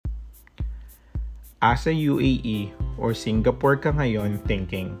Asa UAE or Singapore ka ngayon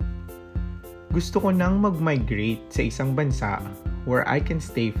thinking, gusto ko nang mag-migrate sa isang bansa where I can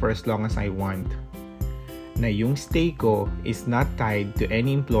stay for as long as I want. Na yung stay ko is not tied to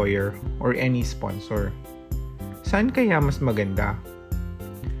any employer or any sponsor. Saan kaya mas maganda?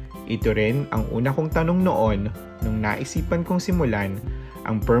 Ito rin ang una kong tanong noon nung naisipan kong simulan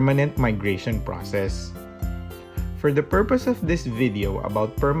ang permanent migration process. For the purpose of this video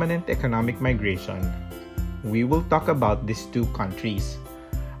about permanent economic migration, we will talk about these two countries,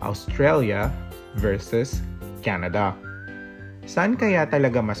 Australia versus Canada. Saan kaya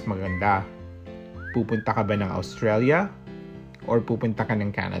talaga mas maganda? Pupunta ka ba ng Australia or pupunta ka ng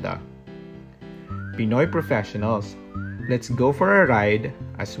Canada? Pinoy professionals, let's go for a ride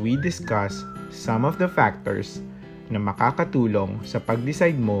as we discuss some of the factors na makakatulong sa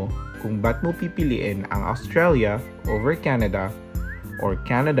pag-decide mo kung ba't mo pipiliin ang Australia over Canada or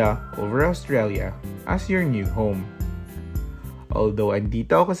Canada over Australia as your new home. Although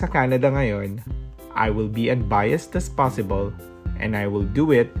andito ako sa Canada ngayon, I will be unbiased as possible and I will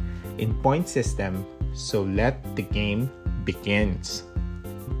do it in point system, so let the game begins.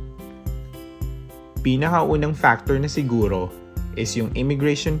 Pinakaunang factor na siguro is yung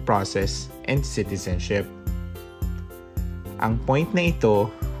immigration process and citizenship. Ang point na ito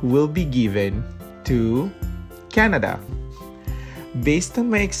will be given to Canada. Based on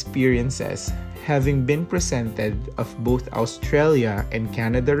my experiences, having been presented of both Australia and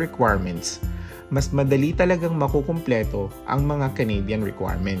Canada requirements, mas madali talagang makukumpleto ang mga Canadian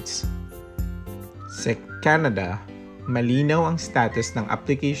requirements. Sa Canada, malinaw ang status ng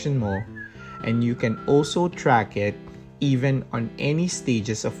application mo and you can also track it even on any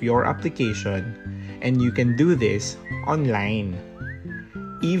stages of your application, and you can do this online.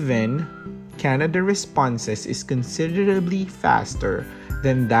 Even Canada responses is considerably faster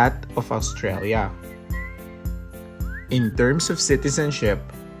than that of Australia. In terms of citizenship,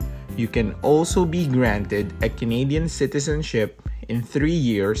 you can also be granted a Canadian citizenship in 3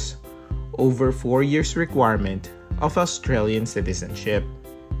 years over 4 years requirement of Australian citizenship.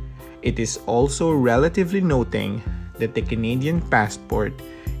 It is also relatively noting that the Canadian passport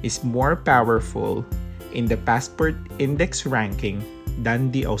is more powerful in the passport index ranking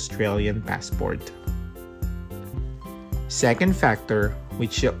than the Australian passport. Second factor,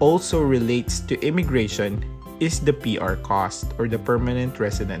 which also relates to immigration, is the PR cost or the permanent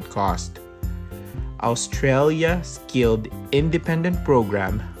resident cost. Australia's Skilled Independent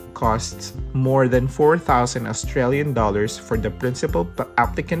Program costs more than 4,000 Australian dollars for the principal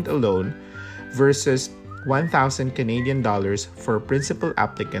applicant alone versus 1,000 Canadian dollars for principal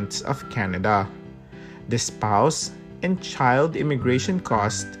applicants of Canada. The spouse and child immigration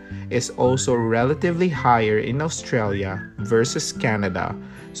cost is also relatively higher in Australia versus Canada.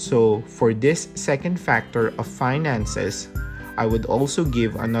 So for this second factor of finances, I would also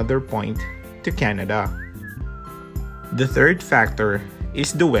give another point to Canada. The third factor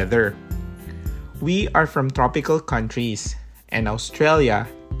is the weather. We are from tropical countries, and Australia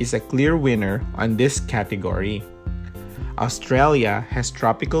is a clear winner on this category. Australia has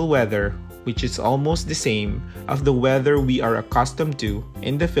tropical weather, which is almost the same of the weather we are accustomed to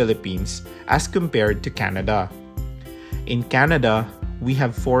in the Philippines as compared to Canada. In Canada, we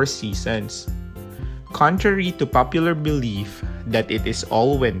have 4 seasons. Contrary to popular belief that it is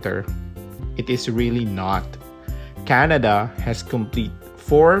all winter, it is really not. Canada has complete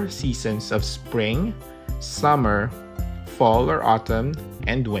 4 seasons of spring, summer, fall or autumn,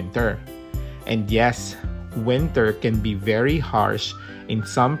 and winter. And yes, winter can be very harsh in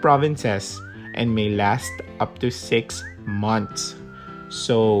some provinces and may last up to 6 months.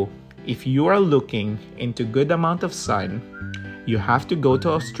 So, if you are looking into good amount of sun, you have to go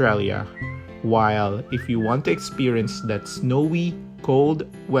to Australia, while if you want to experience that snowy, cold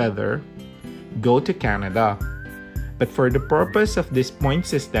weather, go to Canada. But for the purpose of this point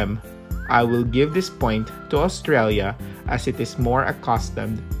system, I will give this point to Australia as it is more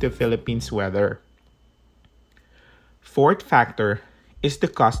accustomed to Philippines weather. Fourth factor is the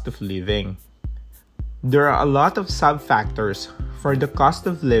cost of living. There are a lot of sub-factors for the cost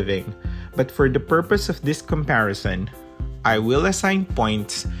of living, but for the purpose of this comparison, I will assign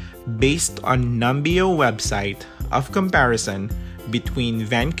points based on Numbeo website of comparison between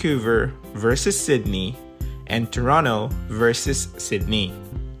Vancouver versus Sydney and Toronto versus Sydney.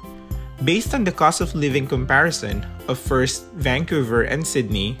 Based on the cost of living comparison of first Vancouver and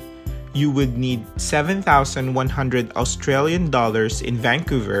Sydney, you would need 7,100 Australian dollars in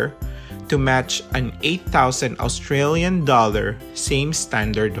Vancouver to match an 8,000 Australian dollar same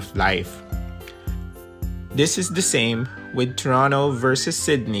standard of life. This is the same with Toronto versus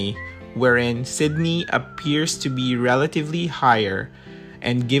Sydney, wherein Sydney appears to be relatively higher,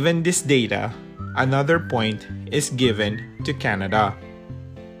 and given this data, another point is given to Canada.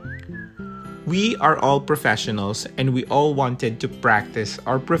 We are all professionals and we all wanted to practice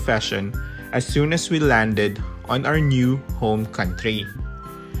our profession as soon as we landed on our new home country.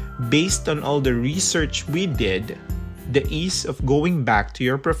 Based on all the research we did, the ease of going back to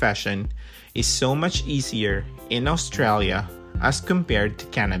your profession is so much easier in Australia as compared to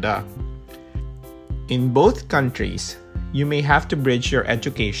Canada. In both countries, you may have to bridge your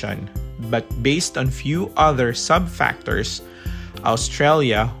education, but based on few other sub-factors,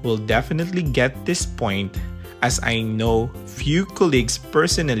 Australia will definitely get this point, as I know few colleagues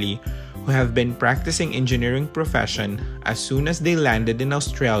personally who have been practicing engineering profession as soon as they landed in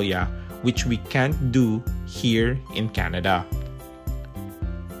Australia, which we can't do here in Canada.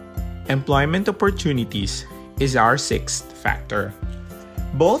 Employment opportunities is our sixth factor.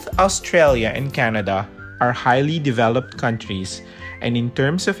 Both Australia and Canada are highly developed countries, and in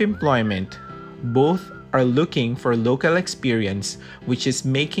terms of employment, both are looking for local experience, which is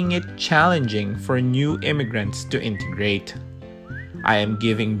making it challenging for new immigrants to integrate. I am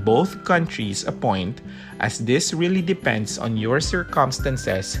giving both countries a point, as this really depends on your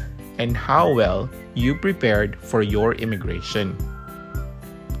circumstances and how well you prepared for your immigration.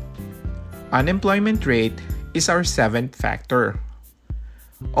 Unemployment rate is our seventh factor.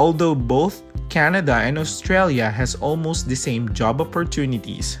 Although both Canada and Australia has almost the same job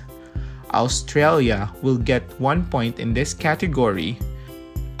opportunities, Australia will get 1 point in this category,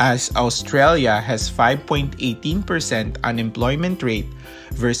 as Australia has 5.18% unemployment rate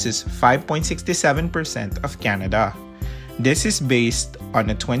versus 5.67% of Canada. This is based on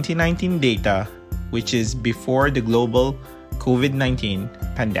a 2019 data, which is before the global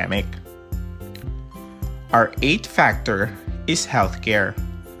COVID-19 pandemic. Our eighth factor is healthcare.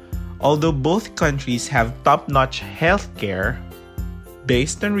 Although both countries have top-notch healthcare,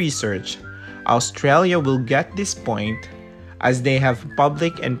 based on research, Australia will get this point as they have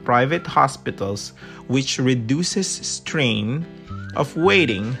public and private hospitals, which reduces strain of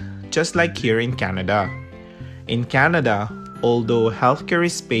waiting, just like here in Canada. In Canada, although healthcare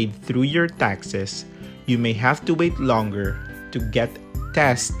is paid through your taxes, you may have to wait longer to get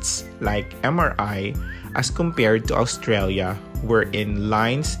tests like MRI as compared to Australia, wherein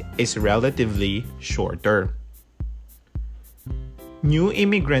lines is relatively shorter. New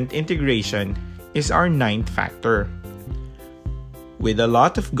immigrant integration is our ninth factor. With a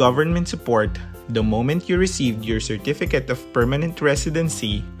lot of government support, the moment you received your certificate of permanent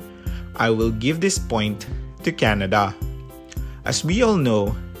residency, I will give this point to Canada. As we all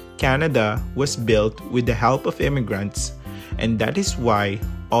know, Canada was built with the help of immigrants, and that is why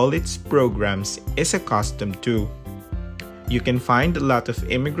all its programs is accustomed to. You can find a lot of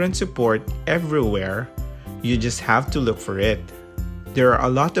immigrant support everywhere, you just have to look for it. There are a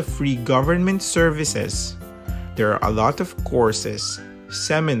lot of free government services. There are a lot of courses,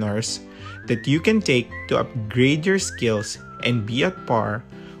 seminars that you can take to upgrade your skills and be at par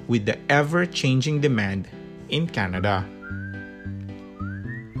with the ever-changing demand in Canada.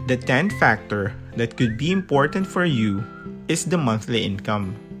 The 10th factor that could be important for you is the monthly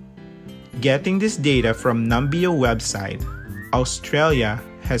income. Getting this data from Numbeo website, Australia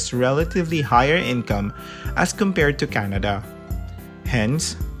has relatively higher income as compared to Canada.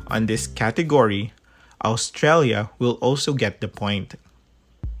 Hence, on this category, Australia will also get the point.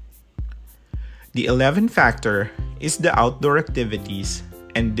 The 11th factor is the outdoor activities,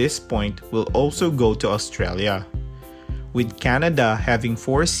 and this point will also go to Australia. With Canada having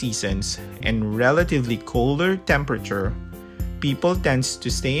 4 seasons and relatively colder temperature, people tends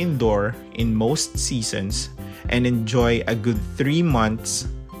to stay indoor in most seasons and enjoy a good 3 months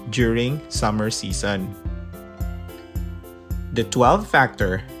during summer season. The 12th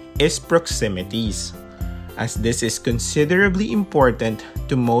factor is proximities, as this is considerably important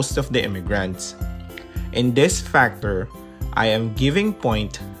to most of the immigrants. In this factor, I am giving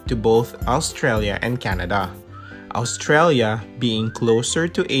point to both Australia and Canada. Australia being closer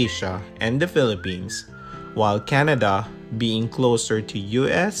to Asia and the Philippines, while Canada being closer to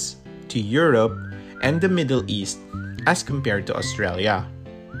US, to Europe, and the Middle East as compared to Australia.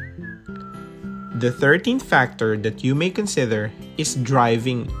 The 13th factor that you may consider is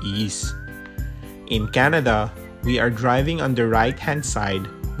driving ease. In Canada, we are driving on the right-hand side,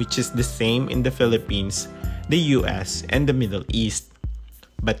 which is the same in the Philippines, the US, and the Middle East.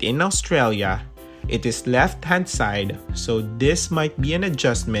 But in Australia, it is left-hand side, so this might be an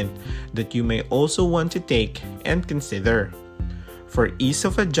adjustment that you may also want to take and consider. For ease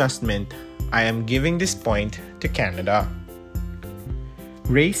of adjustment, I am giving this point to Canada.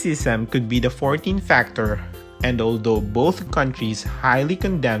 Racism could be the 14th factor, and although both countries highly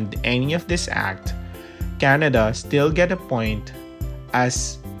condemned any of this act, Canada still get a point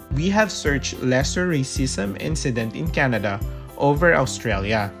as we have searched lesser racism incident in Canada over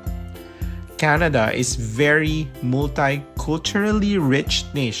Australia. Canada is very multiculturally rich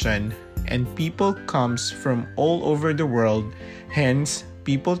nation and people comes from all over the world, hence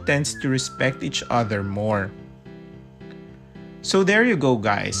people tends to respect each other more. So there you go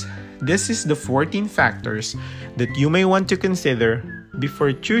guys. This is the 14 factors that you may want to consider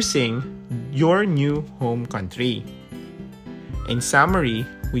before choosing your new home country. In summary,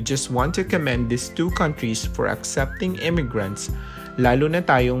 we just want to commend these two countries for accepting immigrants, lalo na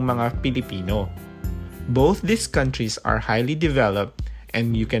tayong mga Pilipino. Both these countries are highly developed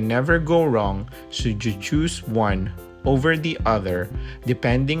and you can never go wrong should you choose one over the other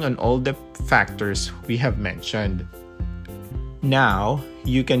depending on all the factors we have mentioned. Now,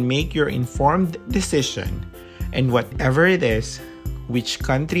 you can make your informed decision and whatever it is, which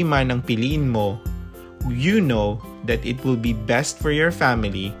country man ang piliin mo, you know that it will be best for your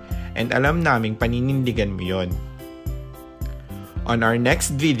family and alam naming paninindigan mo yon. On our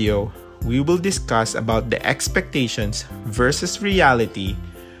next video, we will discuss about the expectations versus reality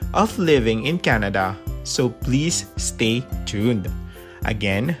of living in Canada, so please stay tuned.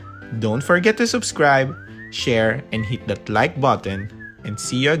 Again, don't forget to subscribe, share, and hit that like button, and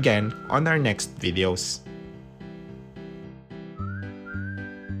see you again on our next videos.